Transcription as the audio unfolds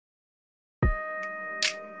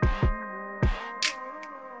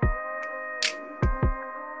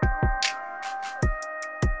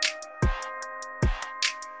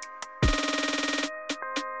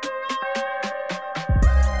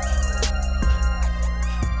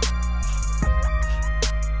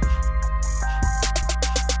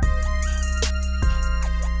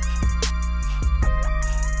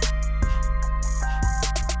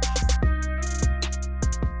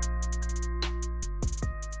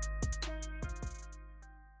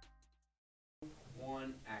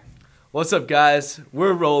1, action. What's up, guys?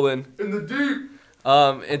 We're rolling. In the deep.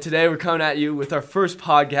 And today we're coming at you with our first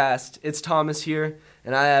podcast. It's Thomas here,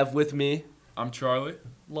 and I have with me. I'm Charlie.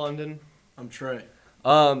 London. I'm Trey.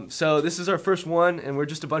 So this is our first one, and we're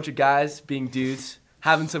just a bunch of guys being dudes,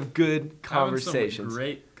 having some good conversations. Having some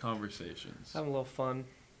great conversations. Having a little fun.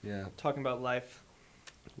 Yeah. Talking about life.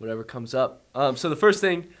 Whatever comes up. So the first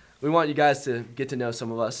thing, we want you guys to get to know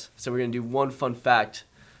some of us. So we're going to do one fun fact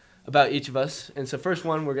about each of us. And so first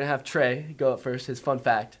one, we're going to have Trey go up first, his fun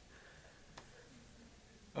fact.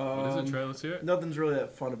 What is it, Trey? Let's hear it. Nothing's really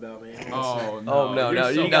that fun about me. Oh, no. Oh, no, You're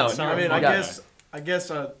no, so you know. fun. I mean, I I got guess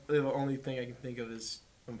the only thing I can think of is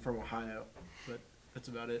I'm from Ohio, but that's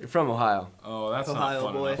about You're it. from Ohio. Oh, that's Ohio not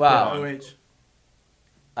fun boy. enough. Wow. Come on.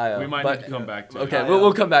 OH. We might need to come back to it. Okay, Ohio.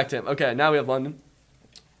 we'll come back to him. Okay, now we have London.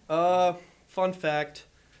 Fun fact.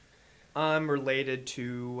 I'm related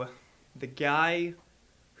to the guy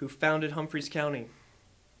who founded Humphreys County.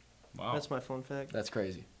 Wow. That's my fun fact. That's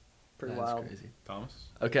crazy. Pretty That's wild. crazy. Thomas?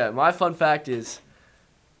 Okay, my fun fact is,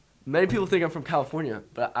 many people think I'm from California,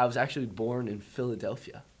 but I was actually born in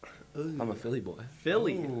Philadelphia. I'm a Philly boy.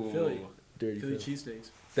 Philly. Ooh. Philly. Dirty Philly Philly. cheesesteaks.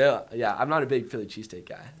 Yeah, I'm not a big Philly cheesesteak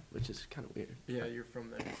guy, which is kind of weird. Yeah, you're from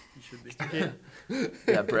there. You should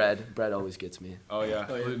be. Yeah, bread always gets me. Oh, yeah.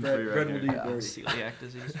 Oh, yeah, Gluten-free bread right will here. do you Yeah. dirty. Celiac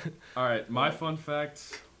disease. All right, my fun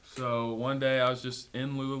fact. So one day I was just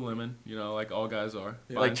in Lululemon, like all guys are.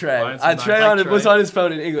 Yeah. Like buying Trey. some Trey nice- was on his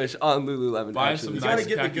phone in English on Lululemon. Buying actually. some You gotta nice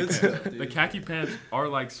get the khaki good pants. stuff, dude. The khaki pants are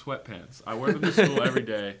like sweatpants. I wear them to school every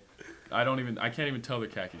day. I can't even tell they're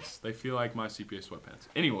khakis. They feel like my CPA sweatpants.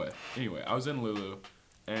 Anyway, I was in Lulu,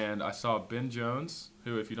 and I saw Ben Jones,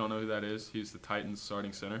 who, if you don't know who that is, he's the Titans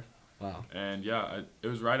starting center. Wow. And yeah, it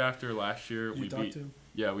was right after last year You talked to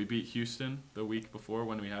him? we beat Houston the week before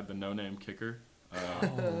when we had the no-name kicker.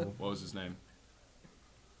 What was his name?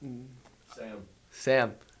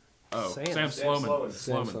 Sam. Oh, Sam. Sam Sloman.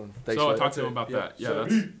 Sam Sloman. Thanks So I for talked that. to him about Yeah. that. Yeah,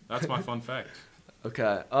 So- that's my fun fact.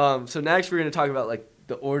 Okay. So next we're gonna talk about like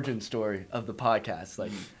the origin story of the podcast,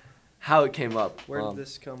 like how it came up. Where did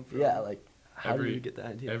this come from? Yeah, like how Every- did you get that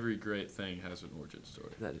idea? Every great thing has an origin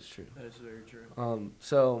story. That is true. That is very true.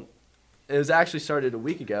 So it was actually started a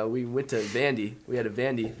week ago. We went to Vandy. We had a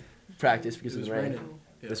Vandy practice because It of was the rain. raining.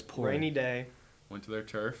 It was pouring. Rainy day. Went to their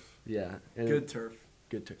turf. Yeah. And Good turf.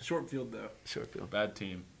 Good turn. Short field though. Short field. Bad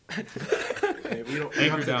team. Hey, we don't Anchor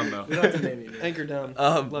have to- down, though. We don't have to name you. man. Anchor down.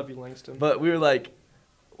 Love you, Langston. But we were like,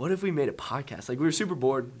 what if we made a podcast? Like we were super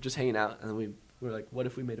bored, just hanging out, and then we were like, what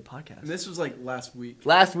if we made a podcast? And this was like last week.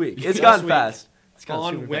 Last week. It's Last gone week. fast. It's gone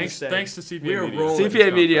On super Wednesday. Thanks to CPA We are Media. rolling.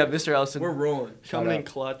 CPA Media, Mr. Ellison. We're rolling. Shout Coming in out.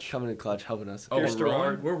 clutch. Coming in clutch, helping us. Oh, Pierce we're rolling?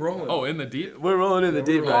 Gerard. We're rolling. Oh, in the deep? We're rolling in the Yeah,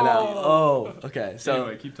 deep we're right now. rolling. Oh, okay. So,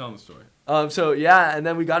 Anyway, keep telling the story. so yeah, and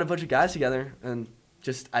then we got a bunch of guys together, and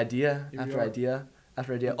just idea Here we after are. idea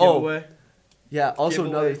after idea. Oh, Giveaway. yeah. Also Giveaway.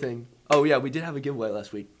 another thing. Oh yeah, we did have a giveaway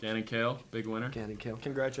last week. Dan Kale, big winner. Gannon Kill. It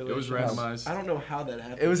Congratulations. was randomized. I don't know how that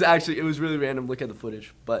happened. It was really random. Look at the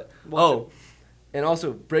footage, but Watch and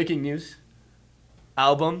also breaking news.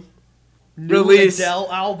 Album New release Adele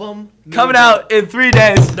album. coming out in 3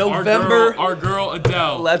 days. November. Our girl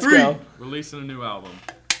Adele. Let's go. Releasing a new album.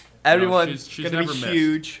 Everyone, she's Gonna never be missed.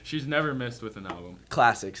 huge. She's never missed with an album.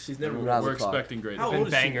 classics. She's never- Around We're the clock. expecting great. How things. old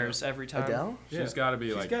Been is she bangers every time. Adele. She's Yeah. got to be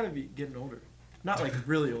She's like. got to be getting older. Not like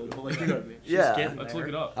really old, but like you know what I mean. Yeah. getting Let's there. look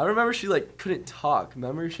it up. I remember she like couldn't talk.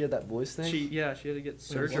 Remember she had that voice thing. She had to get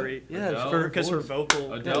surgery. Yeah, Adele? Because her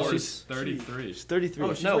vocal. Adele she's- is 33. She's 33.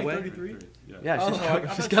 Oh, she's No like way. 33. Yeah. yeah, Oh, she's, I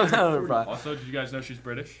thought she's she coming was out of her 40. prime. Also, did you guys know she's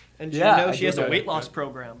British? And Yeah, you know I she has did a know weight that. loss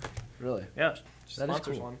program. Really? Yeah. She That is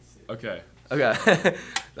sponsors cool. one. Okay. Okay.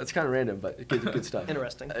 That's kind of random, but good stuff.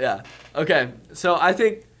 Interesting. Yeah. Okay. So I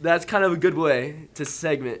think that's kind of a good way to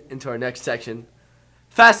segment into our next section.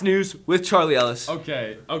 Fast news with Charlie Ellis.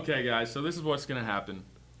 Okay, guys. So this is what's gonna happen.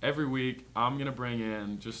 Every week, I'm gonna bring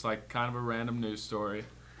in just like kind of a random news story.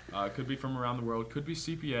 Could be from around the world. Could be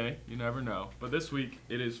CPA. You never know. But this week,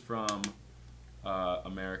 it is from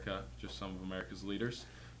America. Just some of America's leaders.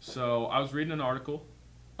 So I was reading an article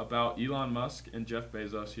about Elon Musk and Jeff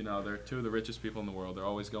Bezos. They're two of the richest people in the world. They're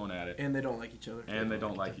always going at it, And they don't like each other. and they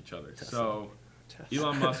don't like each other. Tesla. So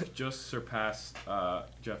Elon Musk just surpassed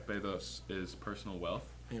Jeff Bezos' personal wealth.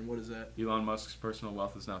 And what is that? Elon Musk's personal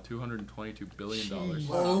wealth is now $222 billion.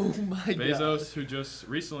 Oh my Bezos, who just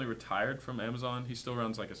recently retired from Amazon, he still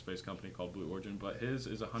runs like a space company called Blue Origin, but his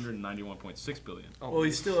is $191.6 billion. Well,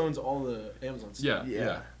 he still owns all the Amazon stuff.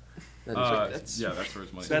 Yeah. That is that's- Yeah, that's where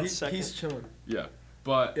his money. So That's he- second. he's chilling. Yeah,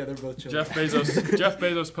 but Yeah, they're both chilling. Jeff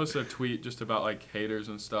Bezos posted a tweet just about like haters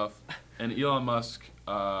and stuff, and Elon Musk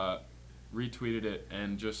retweeted it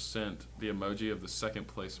and just sent the emoji of the second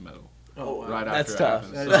place medal. Oh, wow. right That's after tough.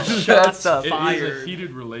 it That happens. is So That's tough. it is a Fired.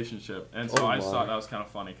 heated relationship, and so Oh I just my. thought that was kind of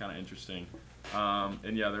funny, kind of interesting.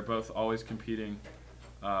 And yeah, they're both always competing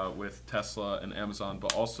with Tesla and Amazon,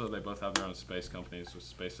 but also they both have their own space companies with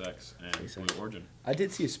SpaceX and SpaceX. Blue Origin. I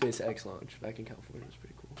did see a SpaceX launch back in California. It was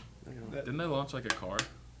pretty cool. Not gonna lie. Didn't they launch like a car?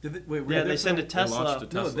 Did they, wait, were Yeah, they sent a They Tesla.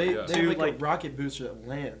 launched a No, Tesla. they yeah. they To, have like, a like- rocket booster that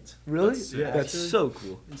lands Really? That's sick. Yeah. That's Actually- so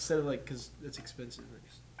cool. instead of like because it's expensive.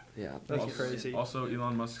 Yeah. That's also, crazy. Also,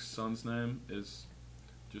 Elon Musk's son's name is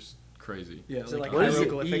just crazy. Yeah, Is it like What is it?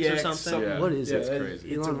 hieroglyphics or EX something? Yeah. What is Yeah, it? It's crazy.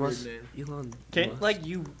 It's a Elon weird Musk. name. Elon. Can't Musk. like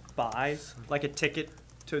you buy like a ticket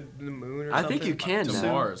to the moon or I something? think you can To now.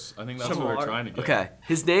 Mars. I think that's To what we're Mars. trying to get. Okay.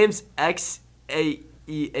 His name's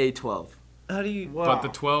XAEA12. How do you? Wow. But the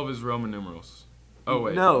 12 is Roman numerals. Oh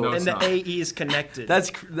wait. No. it's And the not. AE is connected.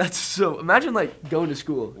 That's so. Imagine like going to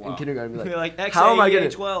school in Wow. kindergarten. And be You're like, like how am I gonna?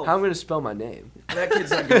 12. How am I gonna spell my name? That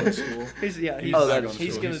kid's not going to school. He's He's Oh, not that going is to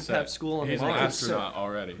he's school. gonna He's have set. school on He's his an mind. astronaut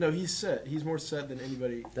already. No, he's set. He's more set than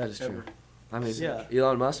anybody. That is ever. true. I mean, Yeah.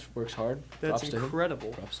 Elon Musk works hard. That's Props to him. incredible.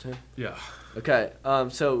 Props to him. Yeah. Okay.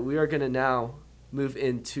 So we are gonna now move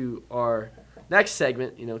into our next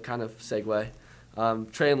segment. You know, kind of segue.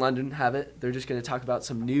 Trey and London have it. They're just gonna talk about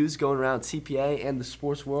some news going around CPA and the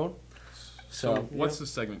sports world. So So, what's the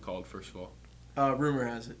segment called, first of all? Rumor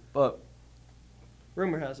has it. but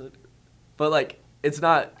Rumor has it. like it's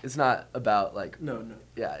not about like No.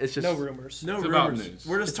 yeah. It's just No rumors. No It's about rumors. news.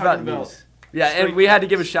 We're just It's talking about about. news. Yeah, and Straight we had to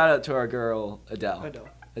give a shout out to our girl Adele. I know.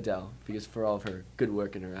 Adele, because for all of her good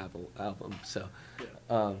work in her album. So,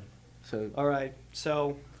 so All right.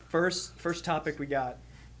 So first topic we got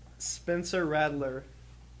Spencer Rattler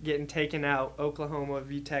getting taken out. Oklahoma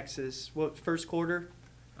v Texas. What first quarter?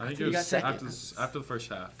 I think think it you was got after the first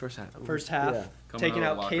half. first half. First half. Yeah. Coming Taking out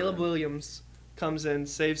of out the locker Caleb room. Williams comes in,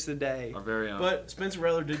 saves the day. Our very own. But Spencer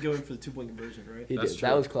Rattler did go in for the 2-point conversion, right? He That's did. true.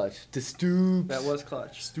 That was clutch. To Stoops. That was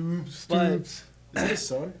clutch. Stoops. But Stoops. Is that his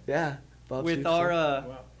son? Yeah. Bob with Stoops, our yeah.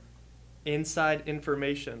 Wow. inside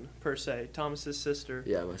information per se, Thomas's sister.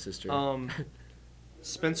 Yeah, my sister.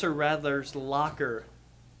 Spencer Rattler's locker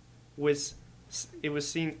was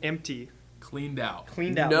seen empty, Cleaned out.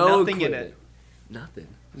 cleaned out, no nothing in equipment. it, Nothing.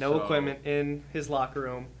 no So- equipment in his locker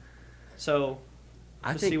room. So I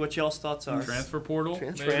let's think see what y'all's thoughts are. Transfer portal.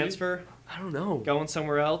 Transfer. maybe? Transfer, I don't know. going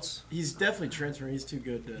somewhere else. He's definitely transferring. He's too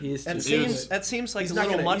good. To, He is That too He seems is- that seems like he's a not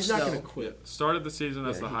little gonna, much He's not though. going to quit. Started the season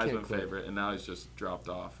as Yeah, the he can't Heisman quit. favorite, and now he's just dropped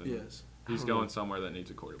off. And Yes. He's I don't going know. somewhere that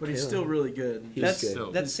needs a quarterback. But he's Caleb. still really good. He's That's, good.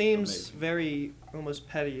 Still, that he's seems amazing. very almost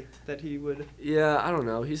petty that he would. Yeah, I don't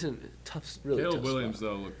know. He's in tough, really Caleb tough Williams spot.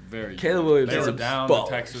 though looked very. Caleb good. Williams They is were a down baller.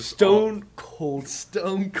 to Texas. Stone cold.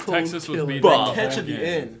 Texas was killer. beating Baller. them Catch the at the whole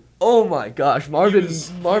game. end. Oh my gosh, Marvin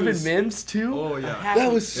was- Mims too. Oh yeah. half That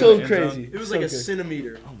of- was so Yeah, end zone. crazy. It was So like a good.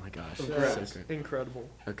 centimeter. Oh my gosh, of that's grass. so great. Incredible.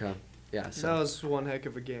 Okay, yeah. That So, was one heck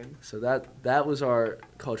of a game. so that was our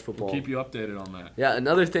college football. We'll keep you updated on that. Yeah,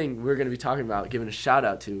 another thing we're going to be talking about, giving a shout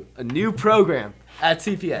out to a new program at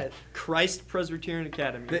CPA, At Christ Presbyterian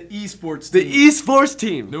Academy, The esports the team. esports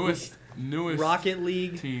team. Newest Rocket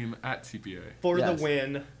League team at CPA. for Yes. the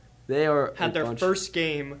win. They are Had a their bunch first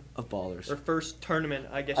game, of ballers. their first tournament,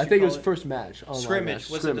 I guess. I you'd think it call was first match. Online Scrimmage. match.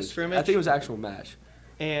 Was it the scrimmage? I think it was actual match.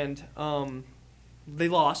 And they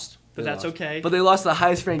lost, but They that's lost. okay. But they lost the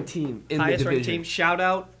highest ranked team in Highest the ranked division. team. Shout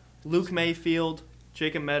out Luke Mayfield,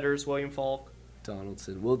 Jacob Metters, William Falk,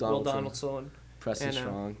 Donaldson, Will Will Donaldson. Preston and,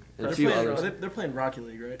 Strong, and a They're few playing, others. they're playing Rocket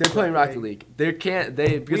League, right? They're playing Rocket League.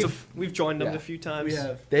 Because We've joined them yeah. a few times. We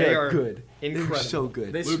have. they are good. Incredible. They're so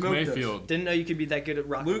good. They Luke smoked us. Mayfield. Didn't know you could be that good at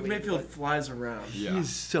Rocket Luke League, Mayfield but flies around. Yeah. He's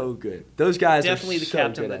so good. Those guys definitely are the so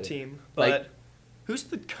captain of good that at it. team. Like- But who's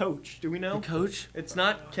the coach? Do we know? The coach? It's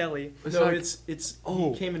not Kelly. No, not- it's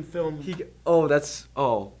Oh. he came and filmed.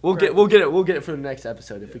 We'll get it for the next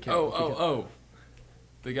episode if we can. Oh.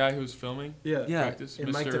 The guy who's filming yeah. Yeah. practice,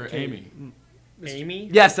 And Mike Mr. Tapkane. Amy. Amy?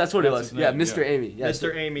 Yes, that's what it That's was. his Yeah, name, Mr. yeah. Amy. Yes.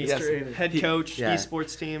 Mr. Amy. Yes. Mr. Amy. Head He- coach, yeah.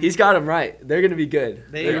 esports team. He's got him right. They're gonna be good.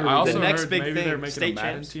 They They're are gonna I be also the good. next heard big maybe thing, they're making a state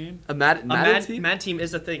Madden champs. team A Madden team? Mad team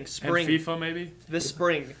is a thing. and Spring. FIFA maybe. This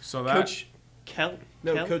spring. So that Coach Kel.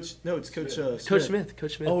 No, Kel? Coach. No, it's Coach. Coach Smith.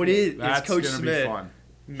 Oh, it is. that's It's Coach gonna Smith. be fun.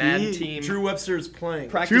 Mad He- team. Drew Webster is playing.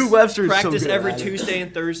 practice, Drew Webster is so practice good every at it. Tuesday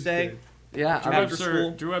and Thursday. Yeah, Drew I- After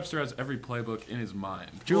school. Drew Webster has every playbook in his mind.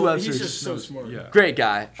 Drew Well, Webster's he's just so knows- smart. Yeah. great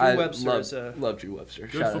guy. Drew I Webster love, is a- love Drew Webster.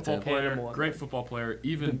 Good Shout out to football him. player, Animal. great football player,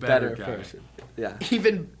 even Even better guy. person. Yeah.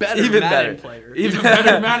 Even better Even Madden better. player. Even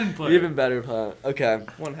better Madden player. Even better player. Okay.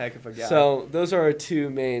 One heck of a guy. So those are our two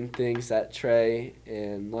main things that Trey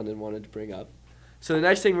and London wanted to bring up. So the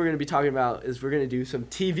next thing we're going to be talking about is we're going to do some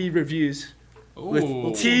TV reviews with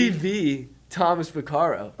Ooh. TV Thomas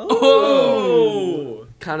Vaccaro. Oh!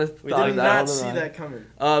 Kind of We thought Did of that on not the see line. that coming.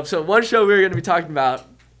 So one show we're going to be talking about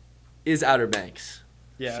is Outer Banks.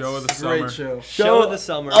 Yes. Show of the Great summer. show. Show of the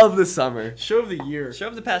summer. Of the summer. Show of the year. Show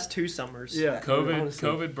of the past 2 summers. Yeah. Honestly.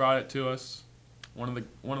 COVID brought it to us. One of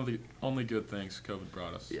the only good things COVID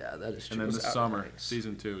brought us. Yeah, that is true. And then It was this Outer summer, Banks.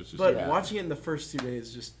 season 2 is just. But Yeah. watching it in the first 2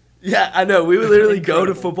 days, just Yeah, I know. We would literally go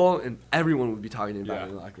to Incredible. football and everyone would be talking about Yeah. it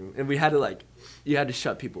in the locker room. And we had to you had to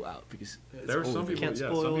shut people out because it's There were some over. people. Can't Yeah,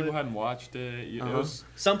 spoil some people it. hadn't watched it. It Uh-huh. was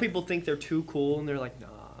Some people think they're too cool, and they're like, nah,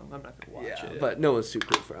 I'm not gonna watch Yeah, it. but no one's too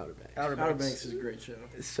cool for Outer Banks. Outer Outer Banks. Banks is a great show.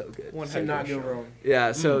 It's so good. One Cannot heck go of a show. wrong.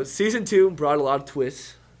 Yeah, so season 2 brought a lot of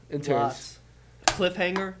twists and turns. Lots.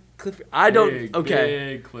 Cliffhanger. I don't. big,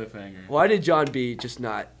 Okay. big cliffhanger. Why did John B just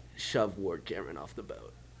not shove Ward Cameron off the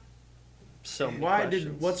boat? So many Why questions.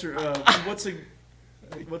 did what's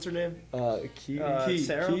her name? Key. Key.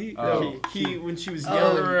 Sarah? Key? Oh. No, Key when she was Oh.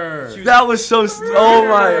 yelling. Murderer. She was- That was so. Oh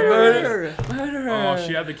my Murderer. murderer. Oh,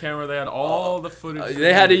 she had the camera. They had all the footage.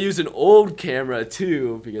 They had to use an old camera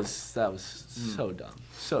too because that was so dumb,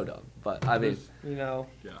 so dumb. But I mean, You know,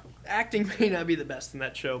 Yeah. acting may not be the best in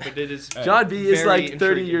that show, but it is. Hey, John B is Very like 30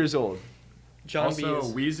 intriguing. years old. John B. Also,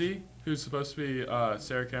 is. Wheezy, who's supposed to be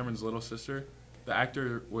Sarah Cameron's little sister, the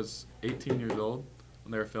actor was 18 years old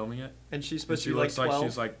when they were filming it. And she's And supposed she to be like looks 12. like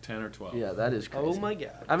she's like 10 or 12. Yeah, that is crazy. Oh my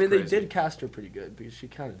god. I mean, they Crazy. did cast her pretty good because she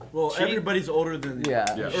kind of. Well, She- everybody's older than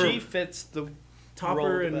Yeah. Yeah. She fits the. Topper role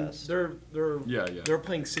the and best. they're Yeah. they're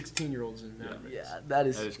playing 16-year-olds in Outer Banks. Yeah, that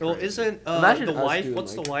is That is Well, crazy. isn't Imagine the us wife? doing,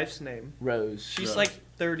 What's like- the wife's name? Rose. She's Rose. like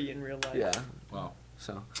 30 in real life. Yeah. Wow.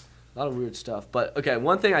 So, a lot of weird stuff. But okay,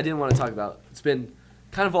 one thing I didn't want to talk about. It's been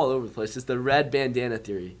kind of all over the place. Is the red bandana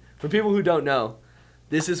theory. For people who don't know,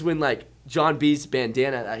 this is when John B's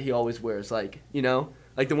bandana that he always wears, like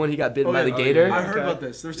the one he got bitten Oh, by yeah. the Oh, gator. yeah. I heard Okay. about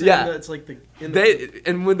this. They're saying Yeah. that it's like the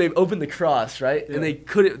And when they opened the cross, right, Yeah. and they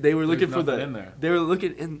couldn't. They were looking for nothing the. in there. They were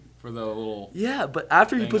looking in. For the little Yeah, but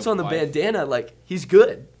after he Thing puts of on the life. bandana, he's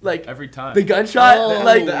good. every time. The gunshot, Oh.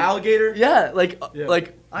 the alligator. yeah, Yeah.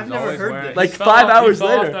 I've He's never always heard wearing- this. Like he 5 fell hours he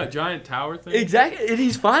fell later. Off that giant tower thing. exactly, and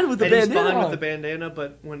he's fine with the And he's bandana. fine with on. the bandana,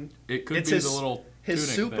 but when It could It's be his- the little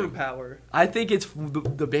his tunic thing. superpower. I think it's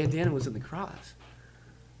the bandana was in the cross.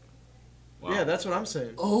 Wow. Yeah, that's what I'm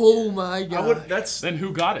saying. Oh my I would. That's Then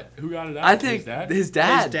who got it? Who got it out? I think His dad. his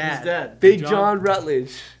dad. His dad. his dad. Big John- John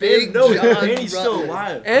Rutledge. And, no, and he's still Rutledge.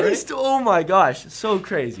 alive. And right? he's still, oh my gosh, so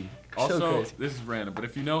crazy. Also, so crazy. this is random, but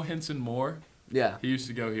if you know Henson Moore, Yeah. he used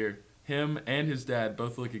to go here. Him and his dad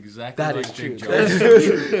both look exactly That like is true. Big John. That's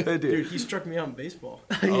true. They do. Dude, he struck me out in baseball.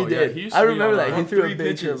 He Oh, yeah, did. he used I to be remember on that. our- He threw a 3 big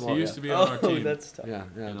pitches. curveball. He used to be on our Oh, team that's tough. Yeah,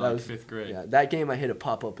 yeah, in that like was 5th grade. yeah. That game I hit a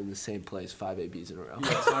pop up in the same place, 5 ABs in a row.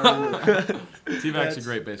 Yes, I remember that. T-Mac's a That's-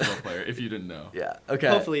 great baseball player, if you didn't know. Yeah. Okay.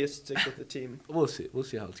 Hopefully, it sticks with the team. We'll see. We'll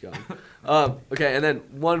see how it's going. Okay, and then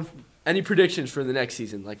any predictions for the next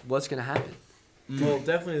season? Like, what's gonna happen? Well,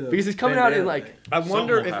 definitely the Because it's coming out in bandana thing. I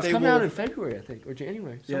wonder will if happen. it's they coming will. out in February, I think, or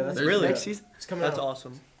January. Yeah, something that's like really- next season. It's coming That's out.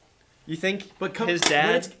 awesome. You think But his when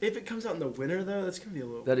dad? if it comes out in the winter though, that's gonna be a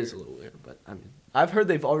little. That is a little weird, but I mean, I've heard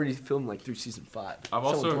they've already filmed through season 5. I've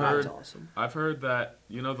also Someone told me. heard- That's awesome. I've heard that,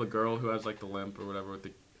 the girl who has like the limp or whatever with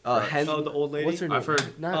the Hen- Oh, the old lady? What's her name? I've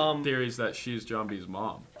heard Not, theories that she's John B's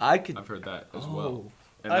mom. I could. I've heard that as oh. well.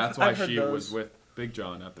 And I've- that's why I've heard she those. was with Big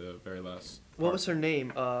John at the very last What part. was her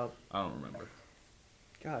name? I don't remember.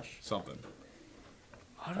 Gosh, I Something.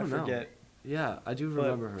 I don't know. forget. Yeah, I do But-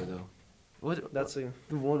 remember her though. What? That's a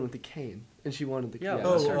the one with the cane, and she wanted the Yeah, cane.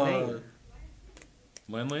 what's Oh, her name?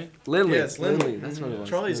 Lindley? Lindley. Yes, Lindley. Lindley. That's what it was.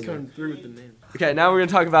 Charlie's Lindley. coming through with the name. Okay, now we're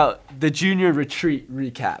gonna talk about the junior retreat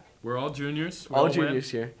recap. We're all juniors. We All went.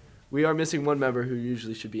 juniors here. We are missing one member who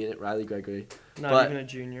usually should be in it, Riley Gregory. not But- even a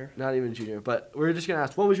junior. Not even junior, but we're just gonna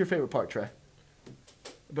ask, what was your favorite part, Trey?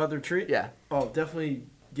 About the retreat? Yeah, Oh, definitely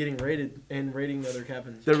getting rated and rating the other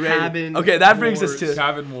cabins. the rating. Cabin Okay, that brings us Wars. to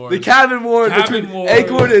Cabin Wars. the cabin war Cabin between Wars.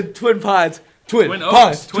 Acorn and Twin Pines. Twin Twin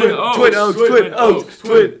Pines. Oaks, Twin Oaks, Twin Oaks. Twin Twin Oaks. Oaks,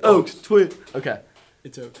 Twin Twin Oaks. Twin. Okay.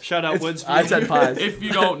 It's okay. Shout out It's- Woodsview. I said Pines. If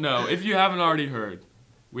you don't know, if you haven't already heard,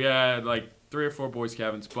 we had like 3 or 4 boys'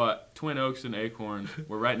 cabins, but Twin Oaks and Acorn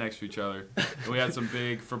were right next to each other. And we had some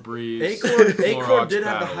big Febreze. Acorn Clorox did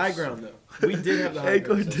have the battles. high ground though. We did have the high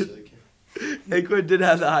Acorn ground. did. Acorn did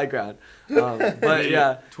have the high ground. But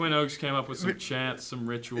yeah, Twin Oaks came up with some chants, some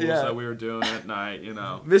rituals Yeah. that we were doing at night. You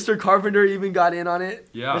know. Mr. Carpenter even got in on it.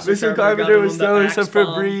 Yeah. Mr. Carpenter Carpenter got was in on the throwing axe some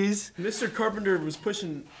bomb. Febreze. Mr. Carpenter was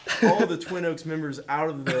pushing all the Twin Oaks members out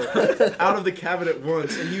of the cabin at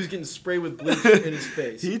once, and he was getting sprayed with bleach in his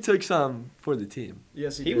face. He took some for the team.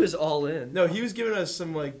 Yes, he He did. was all in. No, he was giving us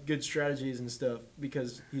some like good strategies and stuff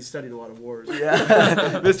because he studied a lot of wars. Yeah,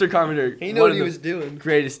 Mr. Carpenter. He one knew what of he the was doing.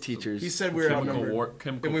 Greatest teachers. He said we were outnumbered.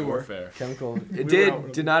 Chemical And we were. warfare. Chemical. We It were did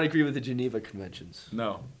outnumbered. not agree with the Geneva Conventions,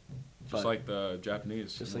 No. Just But- like the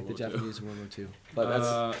Japanese. just in like the World War II. Japanese in World War II. But that's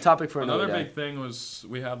Uh, topic for another Another day. big thing was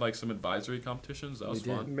we had like some advisory competitions. That was We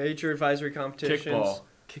did. fun. Major advisory competitions. Kickball.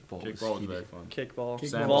 Kickball. Kickball was heated. very fun. Kickball.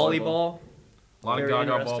 Kickball. Volleyball. A lot of Very Gaga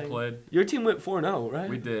ball interesting. played. Your team went 4-0, right?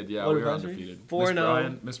 We did, yeah. What We were advisory? undefeated.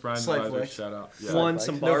 4-0. Miss Brian Slight advisory, flex. shout out. Yeah. Won Flex.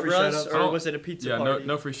 some No free Barbara's, shout-outs? or Oh, was it a pizza Yeah, party?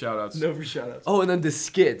 no free shout outs. No free shoutouts. Oh, and then the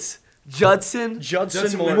skits. Judson.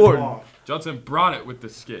 Judson went Morton. off. Judson brought it with the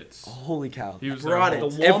skits. Holy cow. He was Brought there it.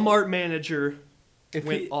 the The whole- Walmart manager. If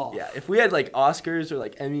went we, off. Yeah, if we had like Oscars or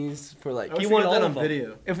like Emmys for like, I wish He we won got all that of on them.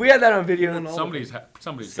 video. if we had that on video, won all- Somebody's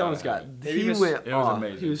someone's got. Maybe He Miss- went It was off.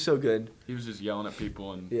 amazing. He was so good. He was just yelling at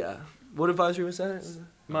people and Yeah. What advisory was that?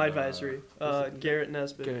 My advisory. Garrett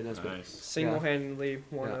Nesbitt. Garrett Nesbitt. nice. Single-handedly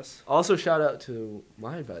won Yeah. us. Also, shout out to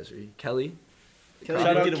my advisory, Kelly. Kelly Shout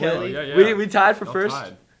did out get a Kelly. win. Oh, yeah, yeah. We tied for Y'all first.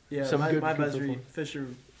 tied. Yeah, Some my good advisory, football. Fisher.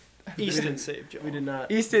 Easton saved you. We did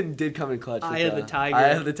not. Easton did come in clutch. Eye with of the tiger. Eye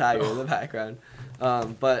of the tiger in the background.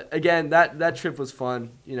 But again, that trip was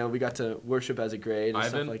fun. You know, we got to worship as a grade and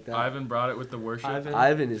stuff like that. Ivan brought it with the worship.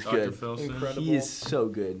 Ivan. Is Dr. good. Filson. Incredible. He is so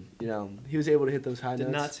good. You know, he was able to hit those high Did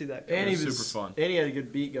notes. not see that. And he was was super fun. And he had a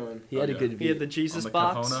good beat going. He had Oh, a yeah. good He beat. had the Jesus On the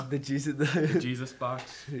box. Kahuna. The Jesus. The Jesus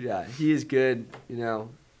box. Yeah, he is good. You know,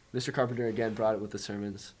 Mr. Carpenter again brought it with the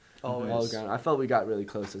sermons. Always. All around. I felt we got really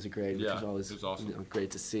close as a grade, which Yeah, was always it was awesome. you know,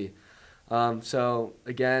 great to see. So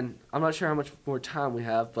again, I'm not sure how much more time we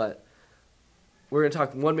have, but we're gonna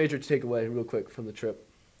talk one major takeaway real quick from the trip.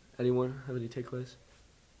 Anyone have any takeaways?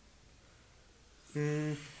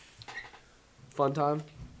 Fun time.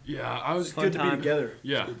 Yeah, I was. It's good to be time. together.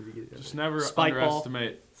 Yeah, Good to be together. just never Spike ball.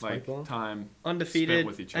 underestimate like Spike ball? time. Undefeated. Spent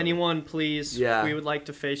with each other. Anyone, please. Yeah. We would like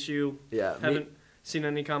to face you. Yeah, Haven't seen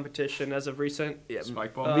any competition as of recent. yeah,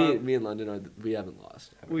 Spike ball. me and London we haven't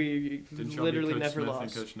lost. ever. We Didn't y'all literally beat Coach never Smith lost.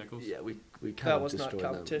 And Coach Nichols? Yeah, we That kind was of not destroyed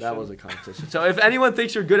them. competition. That was a competition. So if anyone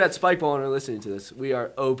thinks you're good at spike ball and are listening to this, we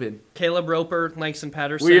are open. Caleb Roper, Langston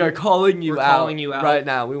Patterson. We are calling you We're out. calling you out. Right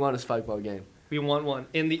now. We want a spike ball game We want one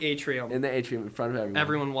in the atrium. in the atrium in front of everyone.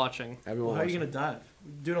 Everyone watching. Everyone. How are you watching. gonna dive?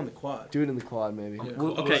 Do it on the quad. Do it in the quad, maybe. Yeah.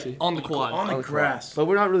 We'll Okay, see. on the quad. On the quad. grass. But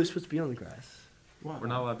we're not really supposed to be on the grass. Wow. We're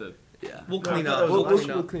not allowed to. Yeah. We'll No, I clean thought up. that was We'll last clean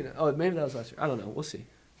year. We'll up. clean it. Oh, maybe that was last year. I don't know. We'll see.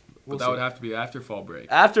 But that would have to be after fall break.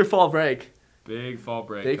 After fall break. Big fall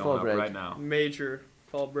break Big coming fall break. up right now. Major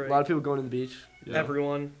fall A break. lot of people going to the beach. Yeah.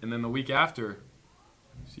 Everyone. And then the week after,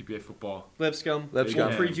 CPA football. Lipscomb.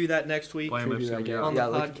 Lipscomb. We'll preview that next week. Playing Preview Lipscomb that game. again. On the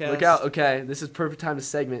look podcast. out. Okay, this is perfect time to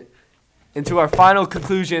segment into our final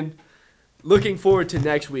conclusion. Looking forward to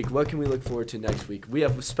next week. What can we look forward to next week? We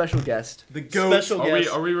have a special guest. The goat. Special Are we,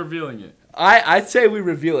 guest. are we revealing it? I'd say we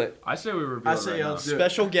reveal it. I say we reveal I it say right y'all now. do it.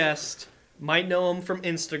 Special guest. Might know him from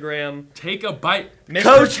Instagram. Take a bite. Mr.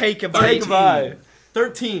 Coach, Take a take Bite. a bite.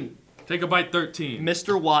 13. Take a bite 13.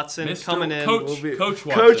 Mr. Watson Mr. coming in. Coach, We'll be- Coach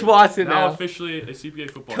Watson. Coach Watson now. now. Officially a CPA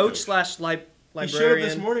football Coach slash He showed up librarian.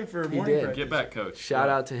 this morning for He morning did. practice. Get back, Coach. Shout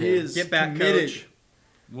out to him. He is Get back, committed. Coach.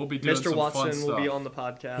 We'll be doing Mr. some Watson fun will stuff. be on the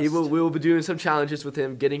podcast. We will be doing some challenges with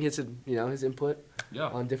him, getting his his input Yeah.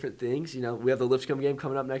 on different things. You know, we have the Lipscomb game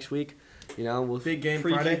coming up next week. You know, we'll Big game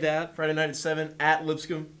Preview Friday. that. Friday night at 7 at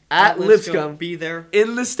Lipscomb. at Lipscomb Be there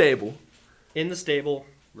in the stable, in the stable.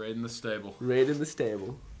 Right in the stable. right in the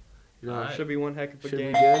stable. You know, All right. Should be one heck of a should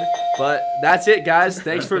game. be good. But that's it, guys.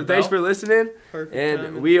 Thanks for Press the bell. listening, Perfect and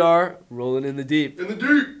timing. we are rolling in the deep. In the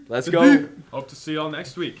deep. Let's The go. deep. Hope to see y'all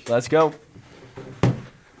next week. Let's go.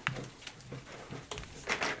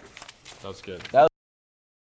 That was good.